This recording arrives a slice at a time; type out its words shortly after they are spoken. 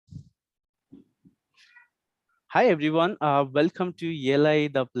Hi everyone, welcome to ELI,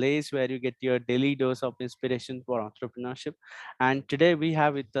 the place where you get your daily dose of inspiration for entrepreneurship. And today we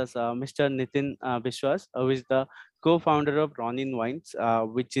have with us Mr. Nitin Biswas, who is the co-founder of Ronin Wines,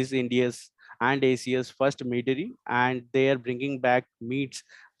 which is India's and Asia's first meadery, and they are bringing back meats,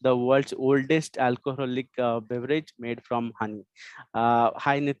 the world's oldest alcoholic beverage made from honey.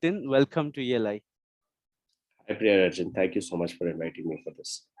 Hi Nitin, welcome to ELI. Hi, Priya Arjun. Thank you so much for inviting me for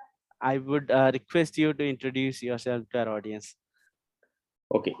this. I would request you to introduce yourself to our audience.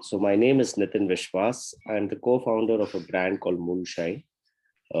 Okay, so my name is Nitin Vishwas. I'm the co-founder of a brand called Moonshine.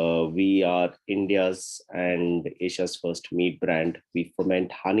 We are India's and Asia's first meat brand. We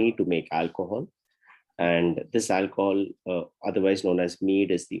ferment honey to make alcohol. And this alcohol, otherwise known as mead,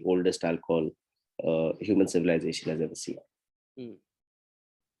 is the oldest alcohol human civilization has ever seen. Hmm.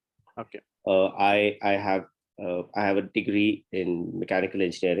 Okay. I have a degree in mechanical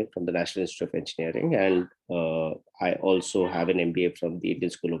engineering from the National Institute of Engineering, and I also have an MBA from the Indian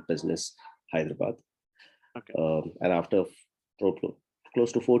School of Business, Hyderabad. Okay. And after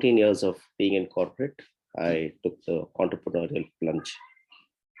close to 14 years of being in corporate, I took the entrepreneurial plunge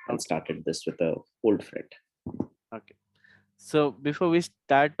and Okay. started this with a old friend. Okay. So before we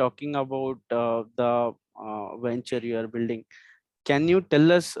start talking about the venture you are building, can you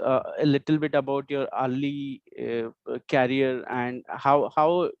tell us a little bit about your early career and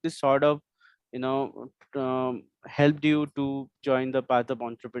how this sort of helped you to join the path of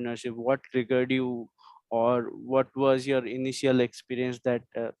entrepreneurship? What triggered you, or what was your initial experience that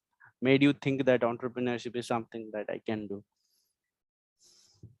made you think that entrepreneurship is something that I can do?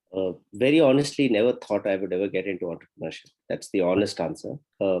 Very honestly, never thought I would ever get into entrepreneurship. That's the honest answer.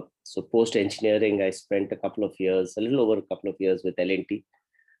 So post engineering, I spent a couple of years, a little over a couple of years with L&T,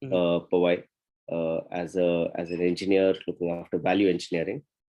 Mhm. Powai, as an engineer looking after value engineering,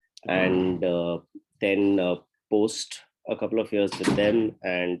 and then post a couple of years with them,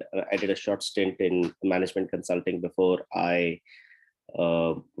 and I did a short stint in management consulting before I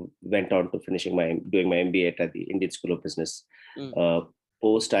uh, went on to doing my MBA at the Indian School of Business. Mm.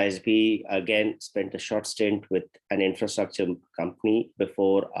 Post ISB, again spent a short stint with an infrastructure company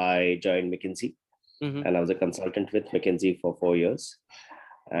before I joined McKinsey, Mhm. and I was a consultant with McKinsey for 4 years.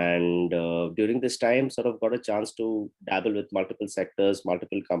 And during this time, sort of got a chance to dabble with multiple sectors,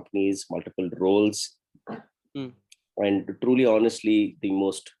 multiple companies, multiple roles, Mm. and truly, honestly, the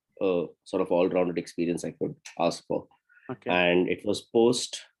most sort of all-rounded experience I could ask for. Okay. And it was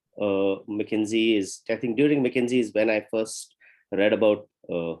post McKinsey is, I think during McKinsey is when I first read about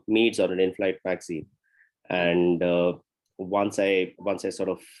Meads on an in-flight magazine. Mm. And once I sort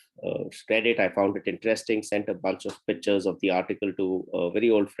of read it, I found it interesting, sent a bunch of pictures of the article to a very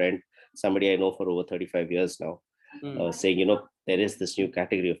old friend, somebody I know for over 35 years now, Mm. saying, there is this new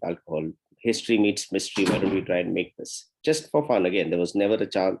category of alcohol. History meets mystery. Why don't we try and make this just for fun? Again, there was never a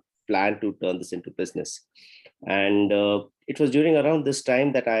chance plan to turn this into business. And it was during around this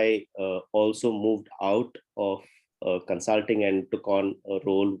time that I also moved out of consulting and took on a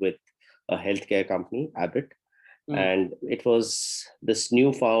role with a healthcare company, Abbott. Mm. And it was this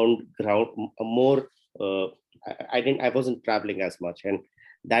newfound ground, a more I wasn't traveling as much, and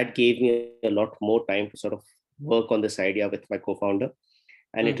that gave me a lot more time to sort of work on this idea with my co-founder.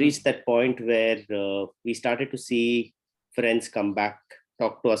 And it Mhm. reached that point where we started to see friends come back,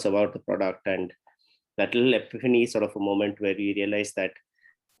 talk to us about the product, and that little epiphany sort of a moment where we realized that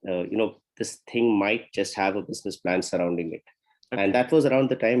this thing might just have a business plan surrounding it. And Okay. that was around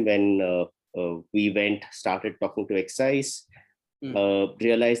the time when we started talking to excise, Mm.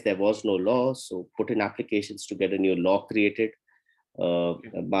 realized there was no law, so put in applications to get a new law created. Okay.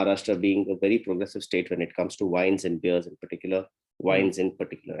 Maharashtra being a very progressive state when it comes to wines and beers in particular, Mm. wines in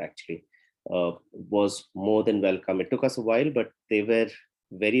particular actually, was more than welcome. It took us a while, but they were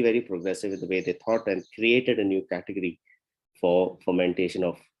very, very progressive in the way they thought and created a new category for fermentation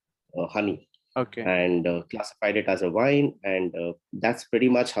of honey, Okay. and classified it as a wine. And that's pretty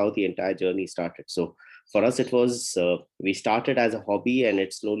much how the entire journey started. So for us, it was we started as a hobby, and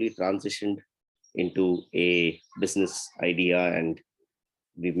it slowly transitioned into a business idea, and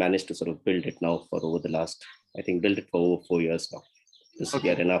we've managed to sort of build it now for over the last, I think, build it for over 4 years now. We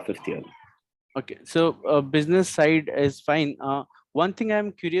are Okay. in our fifth year. Okay. So business side is fine. One thing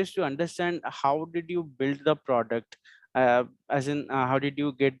I'm curious to understand: how did you build the product? As in, how did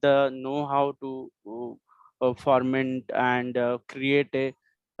you get the know-how to ferment and create a,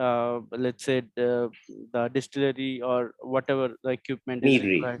 let's say, the distillery or whatever the equipment is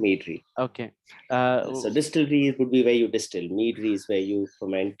Meadery, required? meadery. Okay. So distillery would be where you distill. Meadery is where you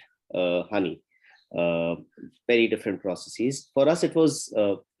ferment honey. uh, very different processes. For us, it was,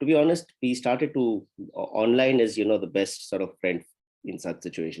 to be honest, we started to, online is, the best sort of friend in such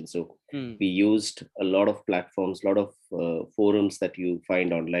situations. So Hmm. we used a lot of platforms, a lot of forums that you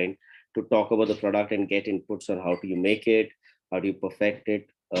find online to talk about the product and get inputs on how do you make it, how do you perfect it.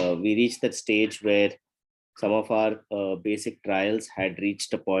 We reached that stage where some of our basic trials had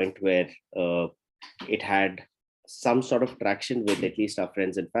reached a point where it had some sort of traction with at least our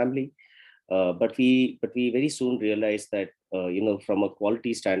friends and family. But we very soon realized that, from a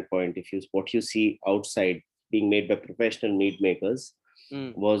quality standpoint, if you what you see outside being made by professional meat makers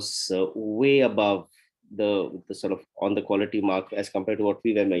Hmm. was way above the sort of on the quality mark as compared to what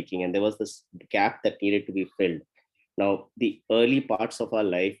we were making, and there was this gap that needed to be filled. Now, the early parts of our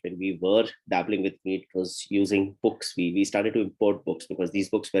life when we were dabbling with meat was using books. We started to import books because these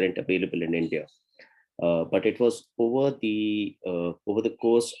books weren't available in India. But it was over the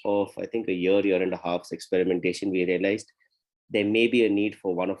course of, I think, a year and a half's experimentation, we realized there may be a need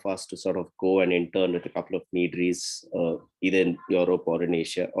for one of us to sort of go and intern with a couple of meaderies, either in Europe or in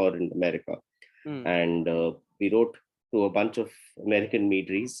Asia or in America. Hmm. And we wrote to a bunch of American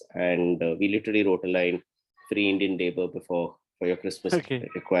meaderies, and we literally wrote a line: "Free Indian labor before for your Christmas Okay.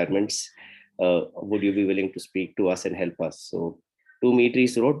 requirements. Would you be willing to speak to us and help us?" So two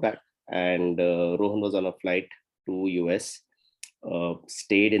meaderies wrote back, and Rohan was on a flight to US,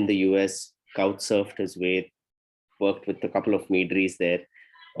 stayed in the US, couch surfed his way, worked with a couple of meaderies there,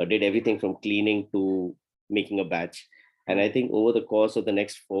 did everything from cleaning to making a batch. And Hmm. I think over the course of the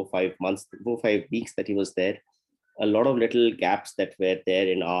next 4 5 months, 4 5 weeks that he was there, a lot of little gaps that were there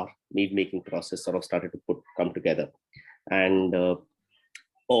in our meat making process sort of started to come together. And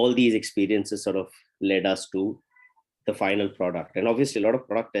all these experiences sort of led us to the final product. And obviously, a lot of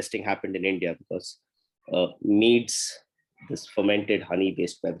product testing happened in India because meads, this fermented honey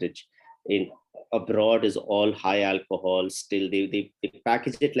based beverage, in abroad is all high alcohol. Still, they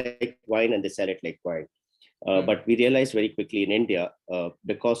package it like wine and they sell it like wine. Hmm. But we realized very quickly in India,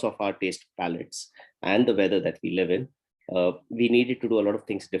 because of our taste palettes and the weather that we live in, we needed to do a lot of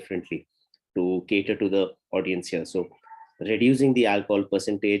things differently to cater to the audience here. So, reducing the alcohol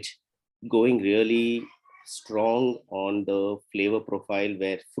percentage, going really strong on the flavor profile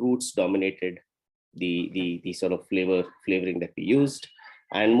where fruits dominated Okay. the sort of flavoring that we used,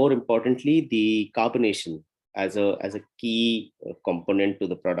 and more importantly, the carbonation as a key component to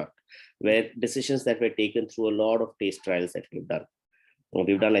the product, where decisions that were taken through a lot of taste trials that we've done.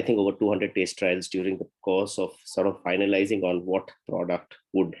 We've done, I think, over 200 taste trials during the course of sort of finalizing on what product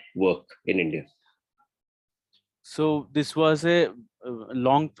would work in India. So this was a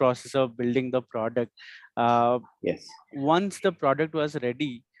long process of building the product. Uh, Yes. Once the product was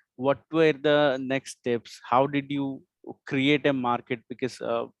ready, what were the next steps? How did you create a market? Because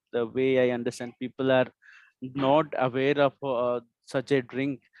the way I understand, people are not aware of such a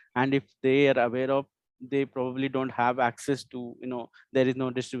drink, and if they are aware of, they probably don't have access to, there is no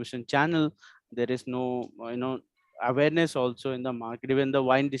distribution channel, there is no awareness also in the market. Even the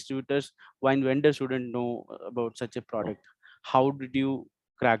wine distributors, wine vendors wouldn't know about such a product. How did you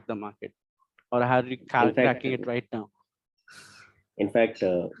crack the market, or are you In fact, cracking it right now?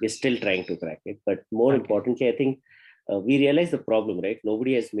 we're still trying to crack it. But more Okay. importantly, I think we realize the problem, right?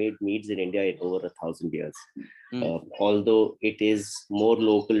 Nobody has made meads in India in over 1,000 years. Mm. Although it is more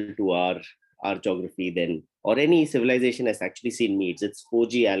local to our geography than, or any civilization has actually seen meads. It's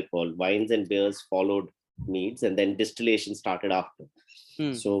OG alcohol. Wines and beers followed meads, and then distillation started after.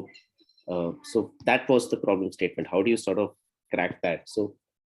 Mm. So that was the problem statement. How do you sort of crack that? So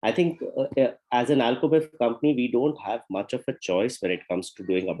I think as an alcobev company, we don't have much of a choice when it comes to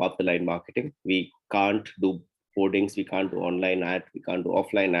doing above the line marketing. We can't do hoardings, we can't do online ads, we can't do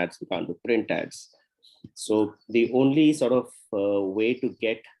offline ads, we can't do print ads. So the only sort of way to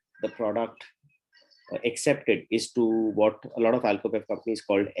get the product accepted is to what a lot of alcobev companies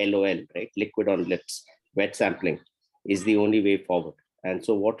called LOL, right? Liquid on lips, wet sampling is the only way forward. And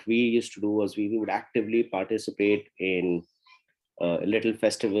so what we used to do was we would actively participate in little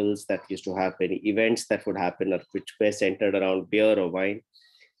festivals that used to happen, events that would happen, which were centered around beer or wine,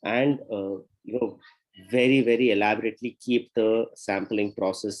 and very very elaborately keep the sampling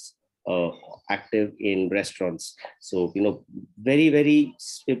process active in restaurants. So very very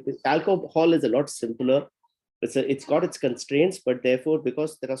alcohol is a lot simpler. It's got its constraints, but therefore,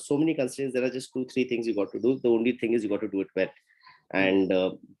 because there are so many constraints, there are just 2 3 things you got to do. The only thing is you got to do it well. Mm. And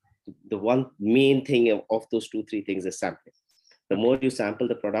the one main thing of those 2 3 things is sampling. The Okay. more you sample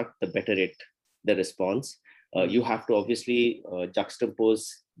the product, the better the response. Mm. You have to obviously juxtapose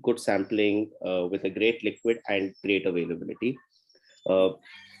good sampling with a great liquid and great availability. Uh,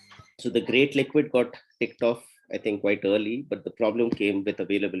 So the great liquid got ticked off, I think, quite early, but the problem came with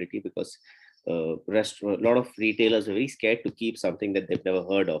availability because a lot of retailers were very scared to keep something that they've never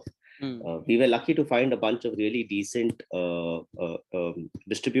heard of. Mm. We were lucky to find a bunch of really decent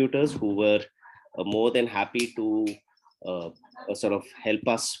distributors who were more than happy to sort of help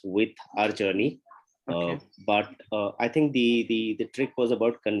us with our journey. Okay. But I think the trick was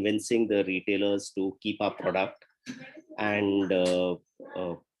about convincing the retailers to keep our product, and uh,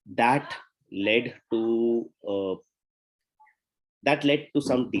 that led to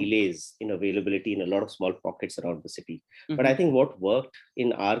some delays in availability in a lot of small pockets around the city. But I Mhm. think what worked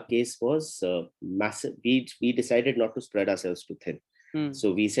in our case was massive. We decided not to spread ourselves too thin. Mm.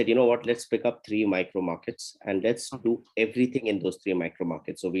 So we said, you know what, let's pick up 3 micro markets and let's Okay. do everything in those 3 micro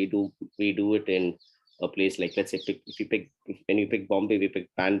markets. So we do it in a place like, let's say, when you pick Bombay, we pick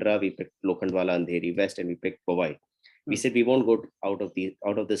Bandra, we pick Lokhandwala, Andheri West, and we pick Powai. We Mm. said we won't go out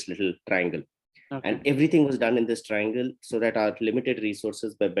of this little triangle, Okay. and everything was done in this triangle so that our limited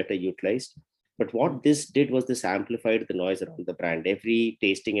resources were better utilized. But Mm. what this did was this amplified the noise around the brand. Every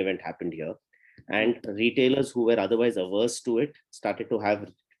tasting event happened here, Mm. and retailers who were otherwise averse to it started to have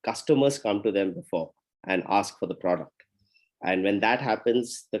customers come to them before and ask for the product. And when that happens,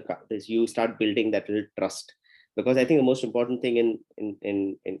 you start building that little trust. Because I Mm. think the most important thing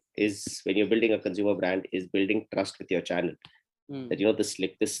in is when you're building a consumer brand is building trust with your channel, Mm. that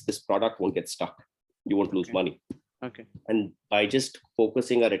this product won't get stuck, you won't lose Okay. money. Okay. And by just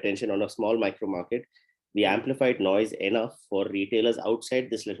focusing our attention on a small micro market, we Mm. amplified noise enough for retailers outside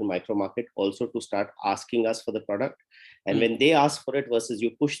this little micro market also to start asking us for the product. And Mm. when they ask for it versus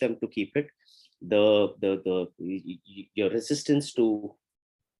you push them to keep it, your resistance to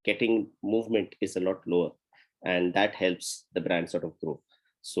getting movement is a lot lower, and that helps the brand sort of grow.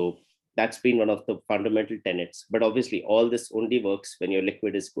 So that's been one of the fundamental tenets. But obviously all this only works when your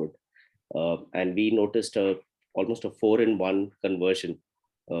liquid is good. And we noticed almost a 4-in-1 conversion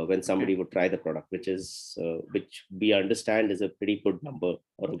when Okay. somebody would try the product, which we understand is a pretty good number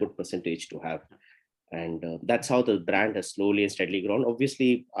or a good percentage to have. And that's how the brand has slowly and steadily grown.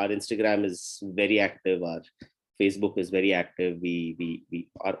 Obviously our Instagram is very active, our Facebook is very active. We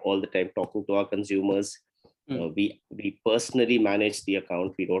are all the time talking to our consumers. Mm. We personally manage the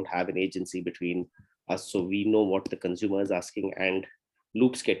account. We don't have an agency between us, so we know what the consumer is asking, and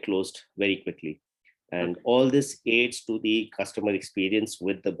loops get closed very quickly. And Okay. all this aids to the customer experience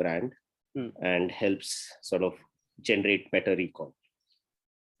with the brand Mm. and helps sort of generate better recall.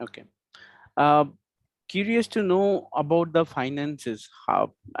 Okay. Uh, Curious to know about the finances. How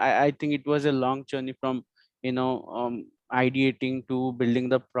I think it was a long journey from ideating to building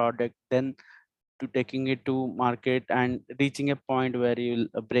the product, then to taking it to market and reaching a point where you'll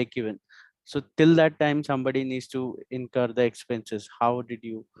break even. So till that time, somebody needs to incur the expenses. How did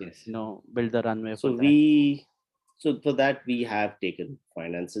you, Yes. build the runway for So that? for that we have taken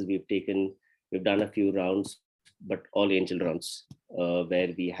finances. We've done a few rounds, but all angel rounds,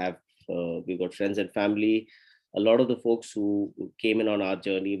 where we've got friends and family. A lot of the folks who came in on our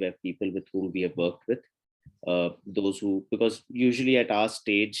journey were people with whom we have worked with. Those who, because usually at our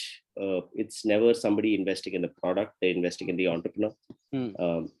stage, it's never somebody investing in the product; they're investing in the entrepreneur. Hmm.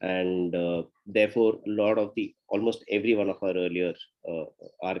 And therefore a lot of the almost every one of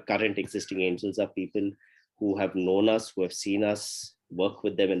our current existing angels are people who have known us, who have seen us work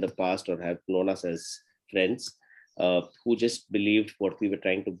with them in the past, or have known us as friends, who just believed what we were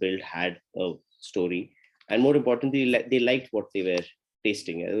trying to build had a story, and more importantly they liked what they were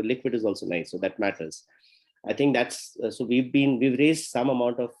tasting. Liquid is also nice, so that matters. I think that's so we've raised some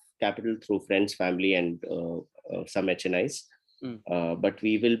amount of capital through friends, family, and some HNIs. Hmm. But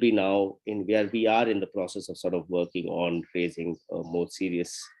we will be now in we are in the process of sort of working on raising a more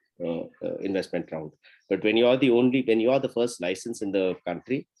serious investment round. But when you are the first license in the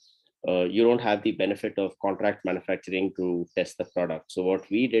country, you don't have the benefit of contract manufacturing to test the product. So what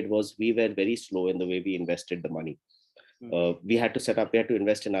we did was we were very slow in the way we invested the money. Hmm. We had to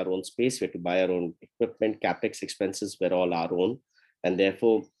invest in our own space. We had to buy our own equipment. Capex expenses were all our own, and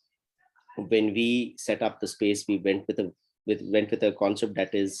therefore when we set up the space, we went with a concept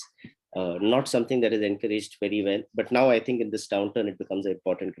that is not something that is encouraged very well. But now I think in this downturn, it becomes an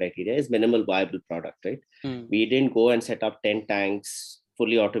important criteria is minimal viable product, right? Hmm. We didn't go and set up 10 tanks,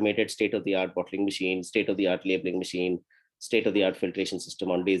 fully automated, state of the art bottling machine, state of the art labeling machine, state of the art filtration system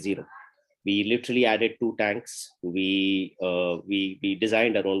on day zero. We literally added 2 tanks. We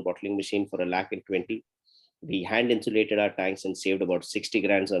designed our own bottling machine for 1,20,000. We hand insulated our tanks and saved about 60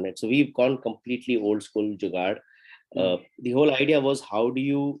 grams on it. So we've gone completely old school jugaad. Hmm. The whole idea was, how do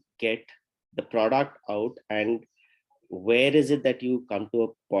you get the product out and where is it that you come to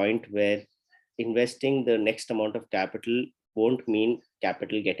a point where investing the next amount of capital won't mean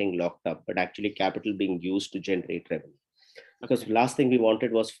capital getting locked up, but actually capital being used to generate revenue? Because Okay. last thing we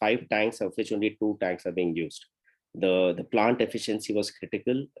wanted was 5 tanks, of which only 2 tanks are being used. The plant efficiency was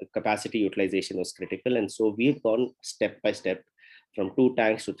critical, capacity utilization was critical, and so we've gone step by step from 2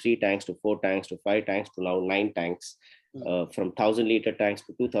 tanks to 3 tanks to 4 tanks to 5 tanks to now 9 tanks, Mm, from 1,000 liter tanks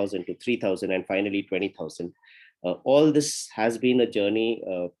to 2,000 to 3,000 and finally 20,000. All this has been a journey,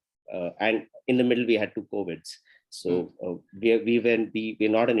 and in the middle we had 2 COVIDs. mm, So we're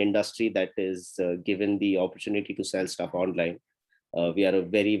not an industry that is given the opportunity to sell stuff online. We are a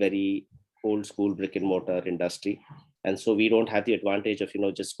very, very old school brick and mortar industry, and so we don't have the advantage of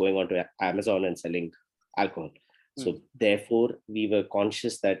just going onto Amazon and selling alcohol. mm, So therefore we were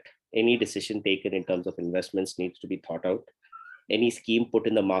conscious that any decision taken in terms of investments needs to be thought out. Any scheme put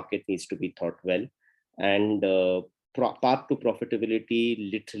in the market needs to be thought well, and path to profitability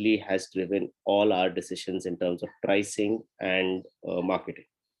literally has driven all our decisions in terms of pricing and marketing.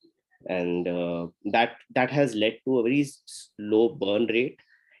 And that has led to a very low burn rate.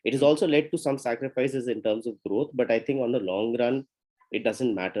 It has mm. also led to some sacrifices in terms of growth, but I think on the long run it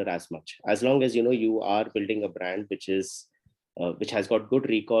doesn't matter as much, as long as you are building a brand which has got good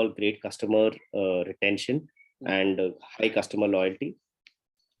recall, great customer retention, Mm. and high customer loyalty.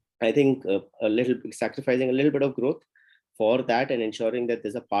 I think a little sacrificing a little bit of growth for that and ensuring that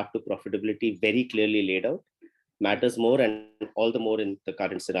there's a path to profitability very clearly laid out matters more, and all the more in the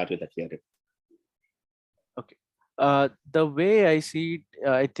current scenario that we are in. Okay. The way I see it,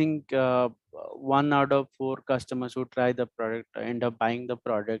 I think 1 out of 4 customers who try the product end up buying the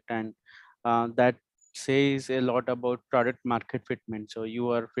product, and that says a lot about product market fitment. So you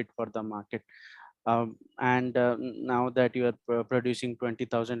are fit for the market. And now that you are producing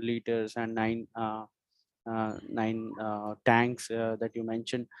 20,000 liters and nine tanks that you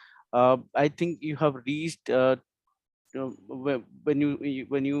mentioned, I think you have reached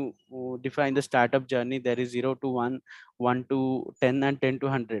when you define the startup journey, there is 0 to 1, 1 to 10, and 10 to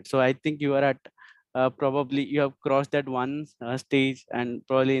 100. So I think you are at probably you have crossed that one stage, and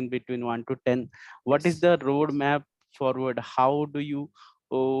probably in between 1 to 10. What is Yes. the roadmap forward? How do you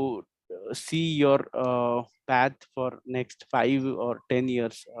uh, see your path for next 5 or 10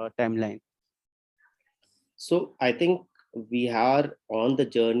 years timeline? So I think we are on the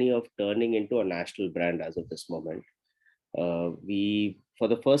journey of turning into a national brand as of this moment. We, for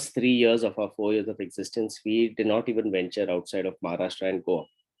the first 3 years of our 4 years of existence, we did not even venture outside of Maharashtra and Goa,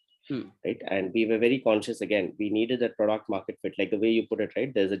 Hmm. right? And we were very conscious. Again, we needed that product market fit, like the way you put it,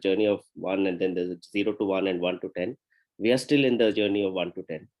 right? There's a journey of one, and then there's a 0 to 1 and 1 to 10. We are still in the journey of 1 to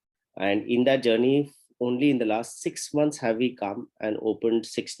 10, and in that journey, only in the last 6 months have we come and opened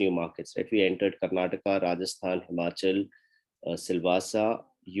 6 new markets, right? We entered Karnataka, Rajasthan, Himachal, Silvassa,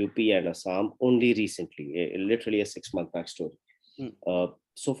 UP, and Assam only recently, literally a 6 month backstory. Hmm.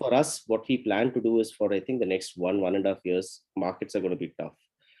 So for us, what we plan to do is, for I think the next 1.5 years, markets are going to be tough.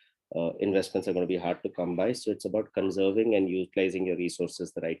 Investments are going to be hard to come by. So it's about conserving and utilizing your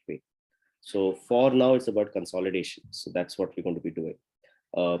resources the right way. So for now, it's about consolidation. So that's what we're going to be doing.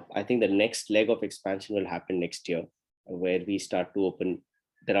 I think the next leg of expansion will happen next year, where we start to open.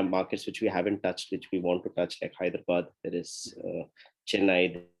 There are markets which we haven't touched, which we want to touch, like Hyderabad. There is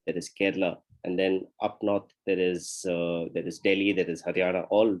Chennai. There is Kerala, and then up north there is Delhi. There is Haryana.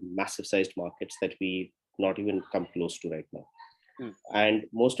 All massive-sized markets that we not even come close to right now. Hmm. And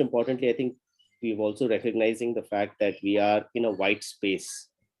most importantly, I think we've also recognizing the fact that we are in a white space.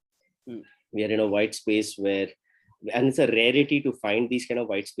 Hmm. We are in a white space where, and it's a rarity to find these kind of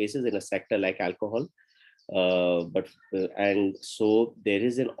white spaces in a sector like alcohol. But and so there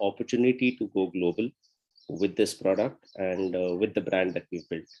is an opportunity to go global with this product and with the brand that we've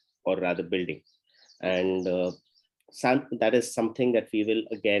built, or rather building. And that is something that we will,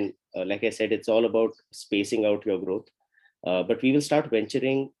 again, like I said, it's all about spacing out your growth. But we will start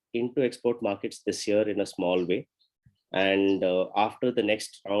venturing into export markets this year in a small way. And after the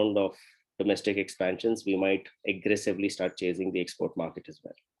next round of domestic expansions, we might aggressively start chasing the export market as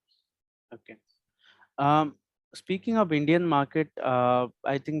well. Okay. Um, Speaking of Indian market,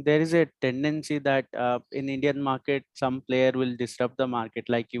 I think there is a tendency that in Indian market, some player will disrupt the market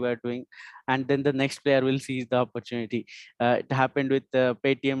like you are doing, and then the next player will seize the opportunity. It happened with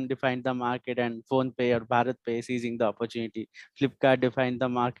Paytm defined the market, and PhonePe or Bharat Pay seizing the opportunity. Flipkart defined the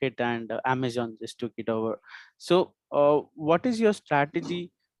market, and Amazon just took it over. So, what is your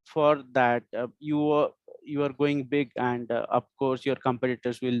strategy for that? You are going big, and of course, your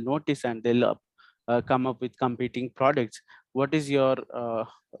competitors will notice, and they'll come up with competing products. What is your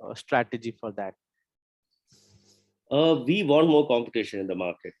strategy for that? We want more competition in the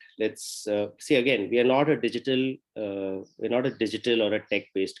market. Let's see again. We are not a digital or a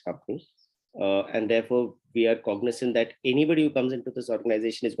tech-based company, and therefore we are cognizant that anybody who comes into this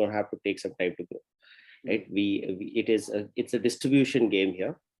organization is going to have to take some time to grow. Right? It's a distribution game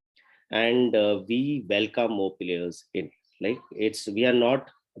here, and we welcome more players in. Like we are not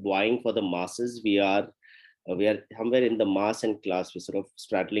vying for the masses. We are somewhere in the mass and class. We're sort of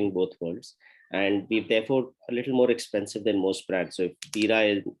straddling both worlds, and we're therefore a little more expensive than most brands. So if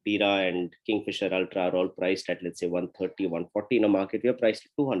Tira and Kingfisher Ultra are all priced at, let's say, 130, 140 in a market, we are priced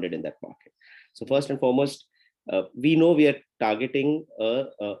at 200 in that market. So first and foremost, we know we are targeting,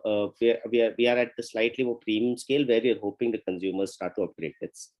 we are at the slightly more premium scale where we are hoping the consumers start to upgrade.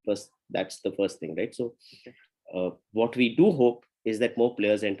 That's the first thing, right? So what we do hope is that more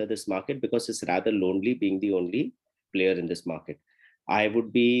players enter this market, because it's rather lonely being the only player in this market. I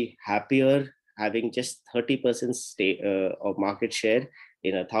would be happier having just 30% of market share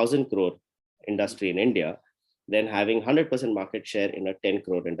in a 1,000 crore industry in India than having 100% market share in a 10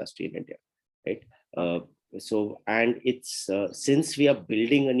 crore industry in India, right? And it's since we are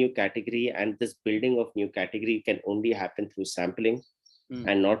building a new category, and this building of new category can only happen through sampling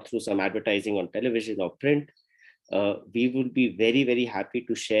and not through some advertising on television or print. We would be very, very happy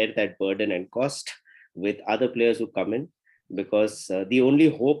to share that burden and cost with other players who come in, because the only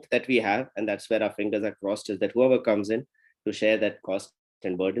hope that we have, and that's where our fingers are crossed, is that whoever comes in to share that cost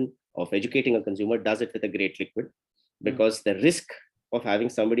and burden of educating a consumer does it with a great liquid, because the risk of having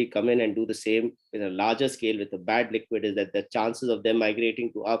somebody come in and do the same in a larger scale with a bad liquid is that the chances of them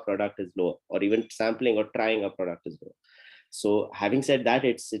migrating to our product is lower, or even sampling or trying our product is lower. So having said that,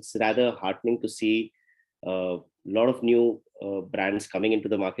 it's rather heartening to see a lot of new brands coming into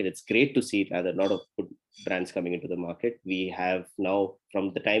the market. It's great to see rather a lot of good brands coming into the market. We have now,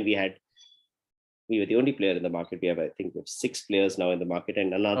 from the time we were the only player in the market, we have, I think, 6 players now in the market,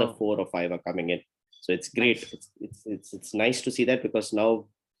 and another 4 or 5 are coming in. So it's great. It's nice to see that, because now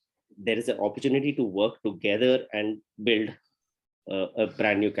there is an opportunity to work together and build a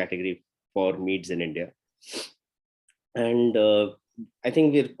brand new category for meads in India. And I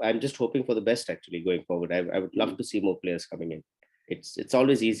think I'm just hoping for the best actually going forward. I would love to see more players coming in. It's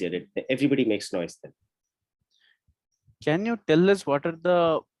always easier. Everybody makes noise then. Can you tell us what are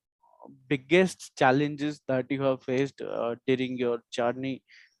the biggest challenges that you have faced during your journey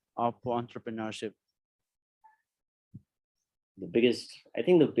of entrepreneurship? I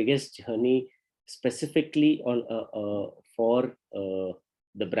think the biggest journey specifically on for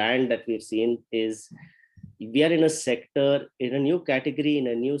the brand that we've seen is, we are in a sector, in a new category, in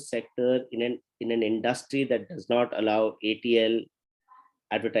a new sector, in an industry that does not allow ATL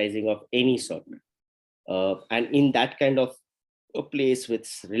advertising of any sort. And in that kind of a place with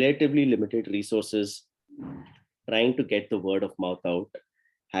relatively limited resources, trying to get the word of mouth out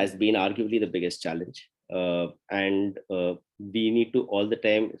has been arguably the biggest challenge. And we need to all the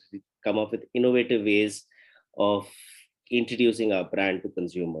time come up with innovative ways of introducing our brand to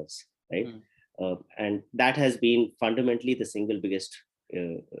consumers, right? And that has been fundamentally the single biggest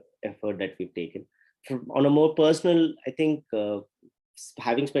effort that we've taken. On a more personal, I think,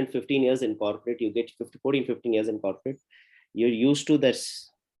 having spent 15 years in corporate, you get 15 years in corporate, you're used to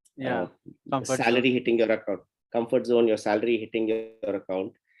this salary hitting your account, comfort zone, your salary hitting your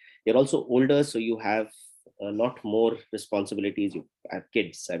account. You're also older, so you have a lot more responsibilities. You have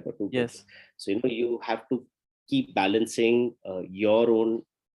kids. I've got 2 kids. So, you have to keep balancing your own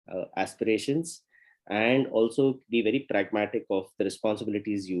aspirations, and also be very pragmatic of the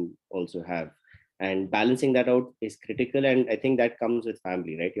responsibilities you also have. And balancing that out is critical. And I think that comes with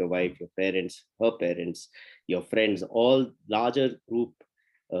family, right? Your wife, your parents, her parents, your friends, all larger group.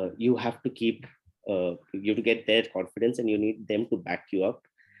 You have to keep, you have to get their confidence, and you need them to back you up.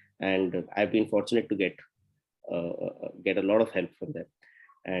 And I've been fortunate to get a lot of help from them.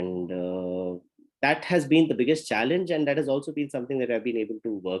 And that has been the biggest challenge. And that has also been something that I've been able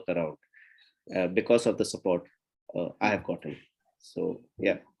to work around because of the support I have gotten. So,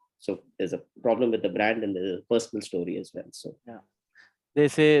 yeah. So there's a problem with the brand, and there's a personal story as well. So they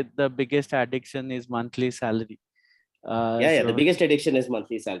say the biggest addiction is monthly salary. The biggest addiction is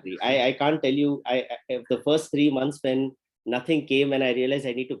monthly salary. I can't tell you. The first 3 months when nothing came, and I realized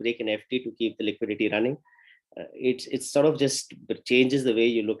I need to break an FD to keep the liquidity running. It's sort of just changes the way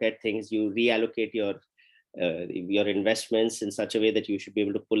you look at things. You reallocate your investments in such a way that you should be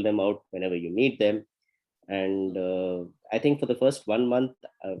able to pull them out whenever you need them. And I think for the first 1 month,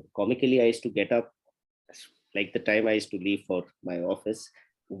 comically, I used to get up like the time I used to leave for my office,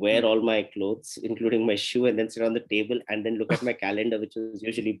 wear all my clothes, including my shoe, and then sit on the table and then look at my calendar, which was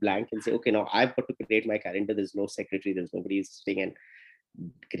usually blank, and say, okay, now I've got to create my calendar. There's no secretary, there's nobody sitting and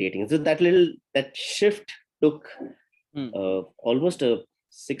creating. So that shift took Mm. almost a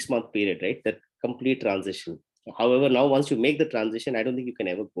 6-month period, right? That complete transition. However, now once you make the transition, I don't think you can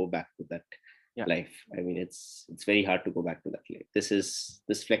ever go back to that Yeah. life. I mean, it's very hard to go back to that life.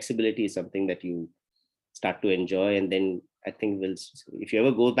 This flexibility is something that you start to enjoy, and then I think if you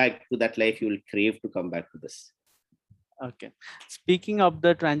ever go back to that life, you will crave to come back to this. Okay. Speaking of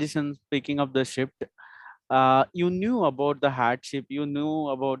the transition, speaking of the shift, you knew about the hardship, you knew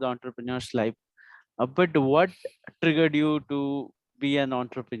about the entrepreneur's life, but what triggered you to be an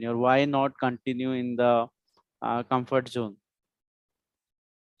entrepreneur? Why not continue in the comfort zone?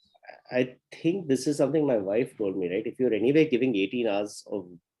 I think this is something my wife told me, right? If you're anyway giving 18 hours of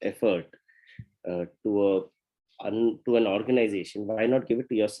effort to an organization, why not give it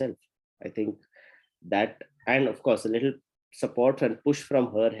to yourself? I think that, and of course, a little support and push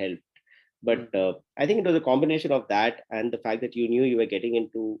from her helped. But I think it was a combination of that and the fact that you knew you were getting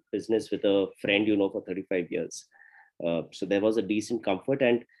into business with a friend you know for 35 years. So there was a decent comfort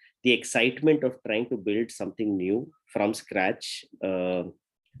and the excitement of trying to build something new from scratch. And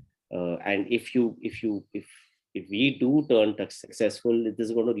if we do turn successful, it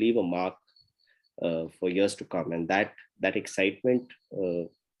is going to leave a mark for years to come. And that excitement,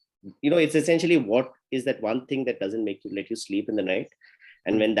 it's essentially what is that one thing that doesn't let you sleep in the night.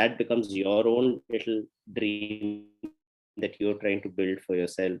 And when that becomes your own little dream that you're trying to build for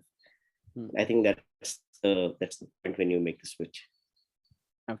yourself, I think that's the point when you make the switch.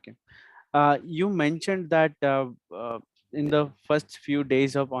 Okay. You mentioned that in the first few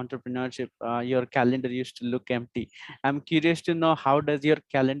days of entrepreneurship, your calendar used to look empty. I'm curious to know, how does your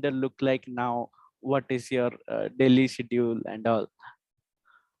calendar look like now? What is your daily schedule and all?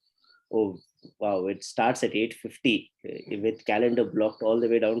 Oh, wow. It starts at 8:50 with calendar blocked all the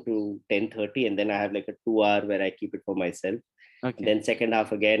way down to 10:30. And then I have like a 2 hour where I keep it for myself. Okay. And then second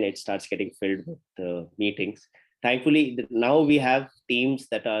half again, it starts getting filled with meetings. Thankfully, now we have teams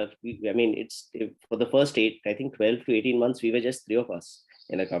that are, I mean, it's for the first 12 to 18 months, we were just three of us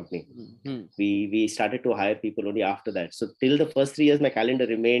in a company. Mm-hmm. We started to hire people only after that. So till the first 3 years, my calendar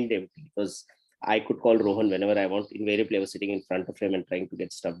remained empty because I could call Rohan whenever I want. Invariably, I was sitting in front of him and trying to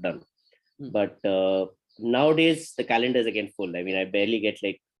get stuff done. But nowadays the calendar is again full. I mean, I barely get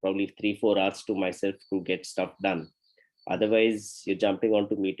like probably 3-4 hours to myself to get stuff done. Otherwise, you're jumping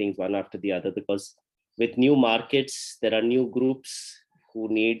onto meetings one after the other, because with new markets, there are new groups who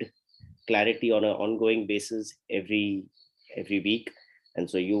need clarity on an ongoing basis every week. And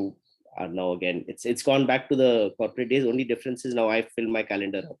so you are now again, it's gone back to the corporate days. Only difference is now I fill my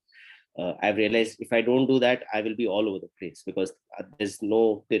calendar up. I've realized if I don't do that, I will be all over the place because there's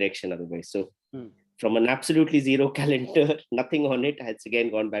no direction otherwise. So from an absolutely zero calendar, nothing on it, has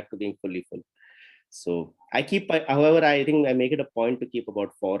again gone back to being fully full. So however, I think I make it a point to keep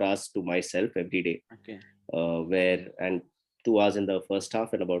about 4 hours to myself every day. Okay. And 2 hours in the first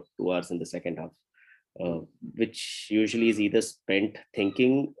half and about 2 hours in the second half, which usually is either spent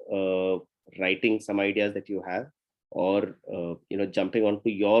thinking, writing some ideas that you have, or jumping onto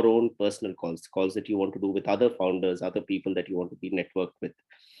your own personal calls that you want to do with other founders, other people that you want to be networked with,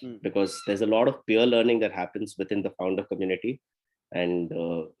 because there's a lot of peer learning that happens within the founder community, and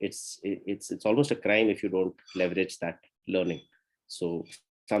it's almost a crime if you don't leverage that learning. So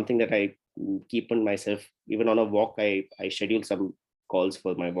something that I keep on myself, even on a walk, I schedule some calls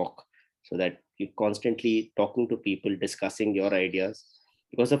for my walk, so that you're constantly talking to people, discussing your ideas,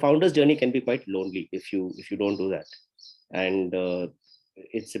 because the founder's journey can be quite lonely if you don't do that. And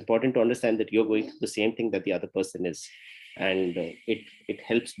it's important to understand that you're going through the same thing that the other person is, and it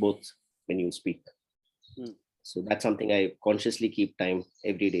helps both when you speak. So that's something I consciously keep time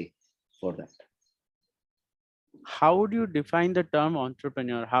every day for that. How would you define the term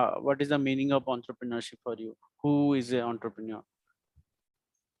entrepreneur? What is the meaning of entrepreneurship for you? Who is an entrepreneur?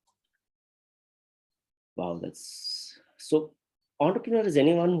 Wow, that's so. Entrepreneur is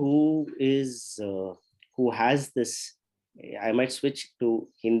anyone who is who has this. I might switch to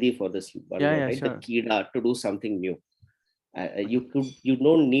Hindi for this one word, right? Sure. The kida to do something new. You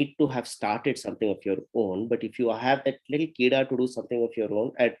don't need to have started something of your own, but if you have that little kida to do something of your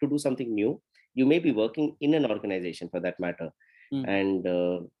own, to do something new, you may be working in an organization for that matter, and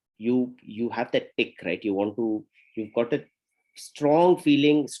you have that tick, right? You've got a strong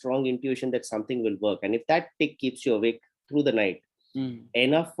feeling, strong intuition that something will work, and if that tick keeps you awake through the night,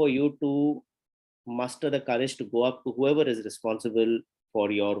 enough for you to muster the courage to go up to whoever is responsible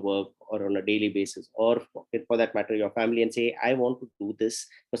for your work or on a daily basis, or for that matter, your family, and say, I want to do this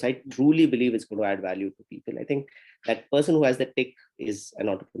because I truly believe it's going to add value to people. I think that person who has that tick is an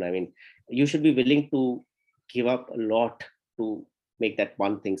entrepreneur. I mean, you should be willing to give up a lot to make that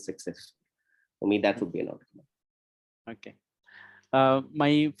one thing successful. For me, that would be an entrepreneur. Okay.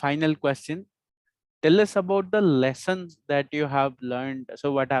 My final question, tell us about the lessons that you have learned.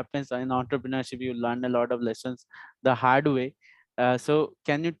 So what happens in entrepreneurship, you learn a lot of lessons the hard way. So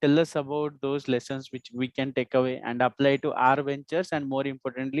can you tell us about those lessons which we can take away and apply to our ventures, and more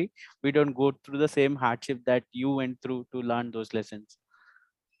importantly, we don't go through the same hardship that you went through to learn those lessons?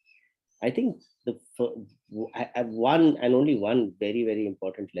 I think one and only one very, very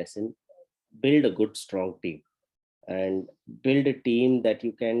important lesson: build a good, strong team, and build a team that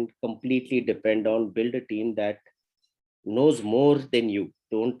you can completely depend on. Build a team that knows more than you.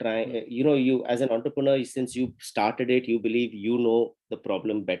 Don't try, you as an entrepreneur, since you started it, you believe you know the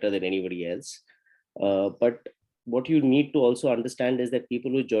problem better than anybody else. But what you need to also understand is that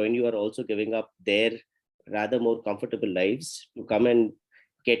people who join you are also giving up their rather more comfortable lives to come and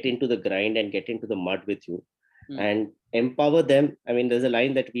get into the grind and get into the mud with you and empower them. I mean, there's a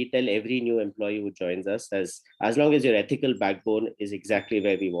line that we tell every new employee who joins us: as long as your ethical backbone is exactly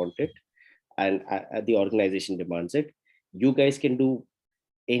where we want it, and the organization demands it, you guys can do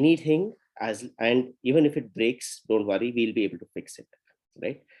anything. And even if it breaks, don't worry, we'll be able to fix it,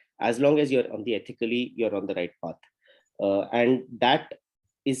 right? As long as you're on the ethically, you're on the right path. And that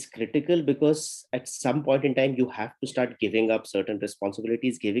is critical, because at some point in time you have to start giving up certain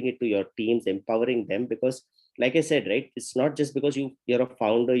responsibilities, giving it to your teams, empowering them. Because like I said, right, it's not just because you're a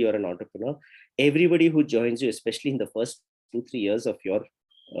founder, you're an entrepreneur. Everybody who joins you, especially in the first 2-3 years uh,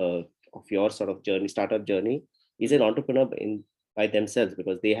 of your sort of journey, startup journey, is an entrepreneur in by themselves,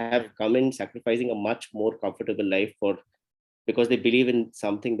 because they have come in sacrificing a much more comfortable life for, because they believe in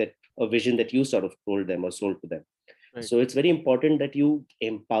something, that a vision that you sort of told them or sold to them. Right. So it's very important that you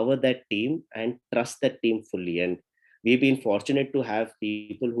empower that team and trust that team fully. And we've been fortunate to have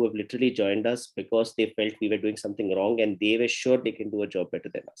people who have literally joined us because they felt we were doing something wrong, and they were sure they can do a job better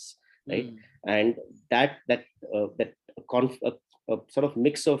than us, right? And that a sort of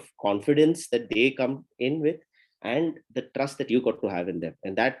mix of confidence that they come in with, and the trust that you got to have in them,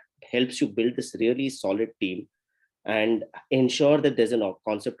 and that helps you build this really solid team and ensure that there's a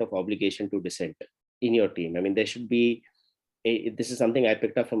concept of obligation to dissent in your team. I mean, there should be this is something I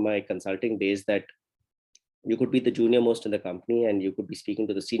picked up from my consulting days, that you could be the junior most in the company and you could be speaking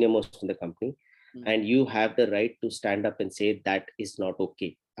to the senior most in the company, and you have the right to stand up and say, that is not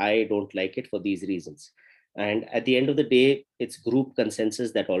okay, I don't like it for these reasons. And at the end of the day, it's group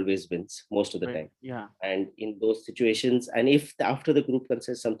consensus that always wins most of the time. Yeah. And in those situations, and if after the group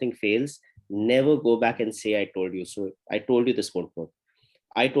consensus something fails, never go back and say, I told you so, I told you this won't work,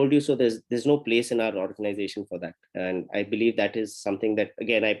 I told you so. There's no place in our organization for that. And I believe that is something that,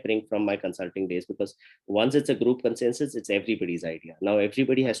 again, I bring from my consulting days, because once it's a group consensus, it's everybody's idea. Now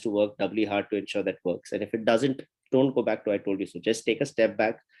everybody has to work doubly hard to ensure that works. And if it doesn't, don't go back to I told you so. Just take a step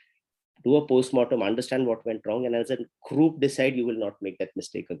back, do a post-mortem, understand what went wrong, and as a group decide you will not make that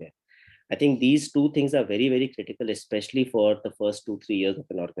mistake again. I think these two things are very, very critical, especially for the first 2-3 years of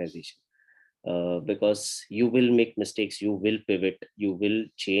an organization. Because you will make mistakes, you will pivot, you will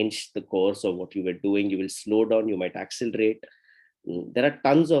change the course of what you were doing, you will slow down, you might accelerate. There are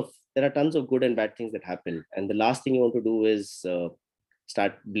tons of good and bad things that happen, and the last thing you want to do is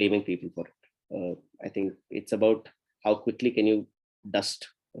start blaming people for it. I think it's about how quickly can you dust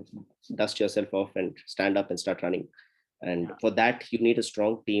dust yourself off and stand up and start running. And for that, you need a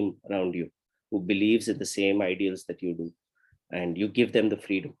strong team around you who believes in the same ideals that you do, and you give them the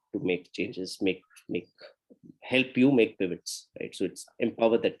freedom to make changes, make help you make pivots, right? So it's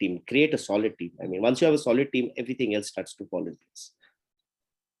empower that team, create a solid team. I mean, once you have a solid team, everything else starts to fall in place.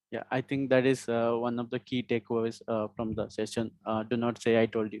 Yeah, I think that is one of the key takeaways from the session. Do not say I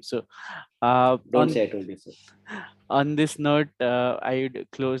told you so. Don't say I told you so. On this note, I would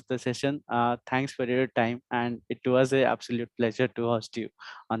close the session. Thanks for your time, and it was an absolute pleasure to host you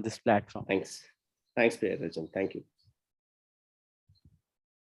on this platform. Thanks, Priyarajan. Thank you.